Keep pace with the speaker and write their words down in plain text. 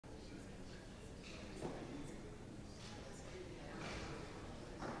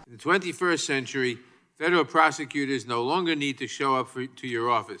the 21st century, federal prosecutors no longer need to show up to your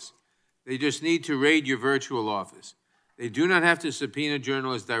office. They just need to raid your virtual office. They do not have to subpoena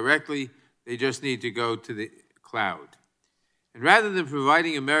journalists directly. They just need to go to the cloud. And rather than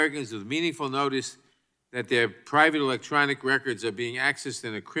providing Americans with meaningful notice that their private electronic records are being accessed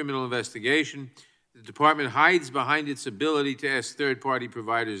in a criminal investigation, the department hides behind its ability to ask third-party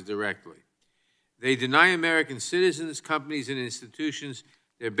providers directly. They deny American citizens, companies, and institutions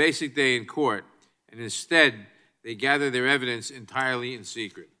their basic day in court, and instead, they gather their evidence entirely in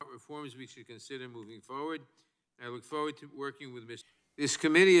secret. Reforms we should consider moving forward. I look forward to working with Mr. This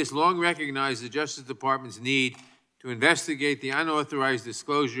committee has long recognized the Justice Department's need to investigate the unauthorized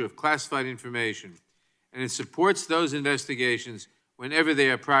disclosure of classified information, and it supports those investigations whenever they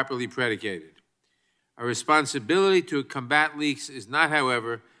are properly predicated. Our responsibility to combat leaks is not,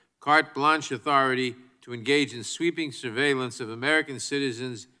 however, carte blanche authority to engage in sweeping surveillance of American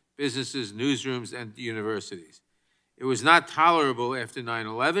citizens, businesses, newsrooms, and universities. It was not tolerable after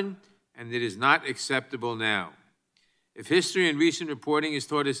 9/11, and it is not acceptable now. If history and recent reporting has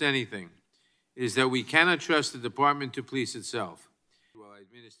taught us anything, it is that we cannot trust the department to police itself. While I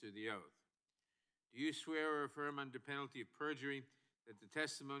administer the oath. Do you swear or affirm under penalty of perjury that the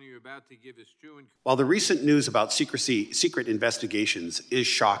testimony you're about to give is true and... While the recent news about secret investigations is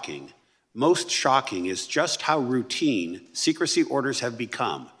shocking, most shocking is just how routine secrecy orders have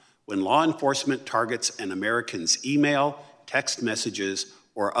become when law enforcement targets an American's email, text messages,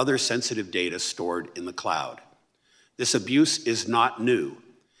 or other sensitive data stored in the cloud. This abuse is not new.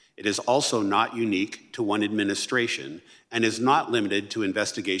 It is also not unique to one administration and is not limited to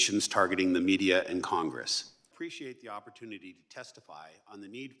investigations targeting the media and Congress. I appreciate the opportunity to testify on the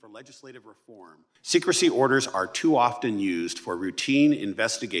need for legislative reform. Secrecy orders are too often used for routine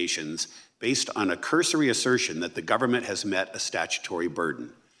investigations based on a cursory assertion that the government has met a statutory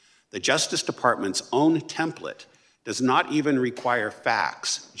burden. The Justice Department's own template does not even require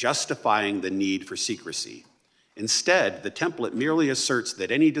facts justifying the need for secrecy. Instead, the template merely asserts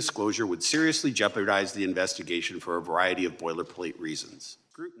that any disclosure would seriously jeopardize the investigation for a variety of boilerplate reasons.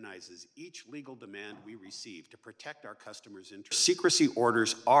 It scrutinizes each legal demand we receive to protect our customers' interests. Secrecy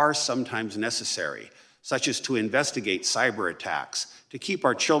orders are sometimes necessary, such as to investigate cyber attacks, to keep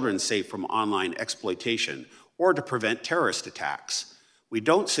our children safe from online exploitation, or to prevent terrorist attacks. We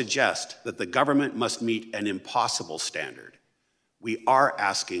don't suggest that the government must meet an impossible standard. We are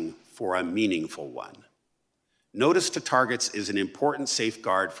asking for a meaningful one. Notice to targets is an important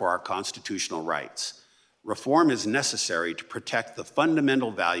safeguard for our constitutional rights. Reform is necessary to protect the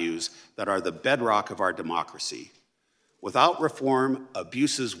fundamental values that are the bedrock of our democracy. Without reform,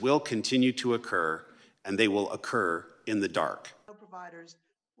 abuses will continue to occur, and they will occur in the dark. Providers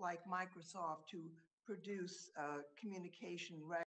like Microsoft to produce communication